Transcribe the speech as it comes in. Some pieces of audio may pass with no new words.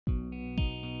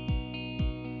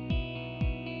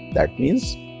That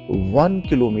means 1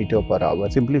 kilometre per hour.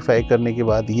 Simplify करने के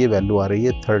बाद ये वैल्यू आ रही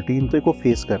है 13 को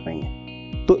फेस कर रही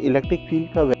है। तो इलेक्ट्रिक फील्ड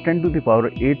का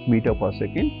 10⁸ मीटर पर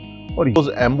सेकेंड और उस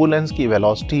एम्बुलेंस की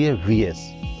वेलोसिटी है vs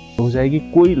हो जाएगी।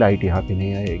 कोई लाइट यहाँ पे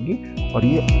नहीं आएगी और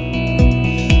ये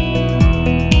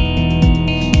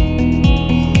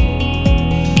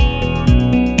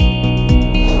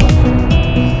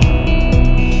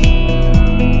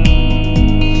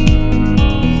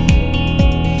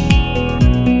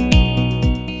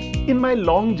my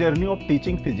long journey of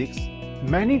teaching physics,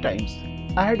 many times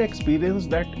I had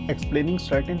experienced that explaining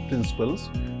certain principles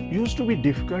used to be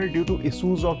difficult due to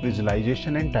issues of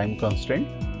visualization and time constraint.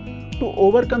 To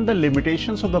overcome the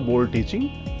limitations of the board teaching,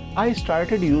 I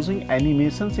started using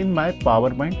animations in my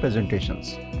PowerPoint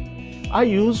presentations. I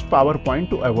used PowerPoint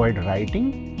to avoid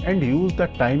writing and use the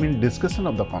time in discussion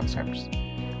of the concepts.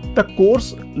 The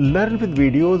course Learn with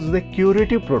Videos is a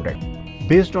curative product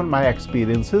based on my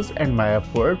experiences and my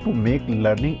effort to make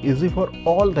learning easy for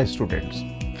all the students.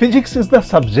 Physics is the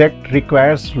subject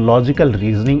requires logical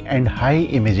reasoning and high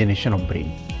imagination of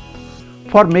brain.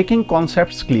 For making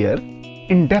concepts clear,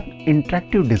 in-depth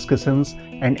interactive discussions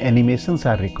and animations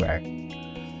are required.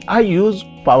 I use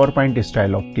PowerPoint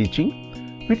style of teaching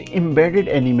with embedded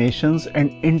animations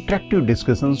and interactive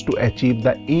discussions to achieve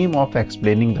the aim of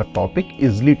explaining the topic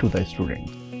easily to the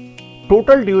students.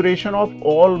 Total duration of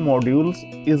all modules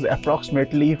is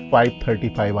approximately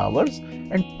 535 hours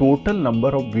and total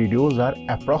number of videos are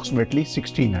approximately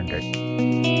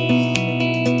 1600.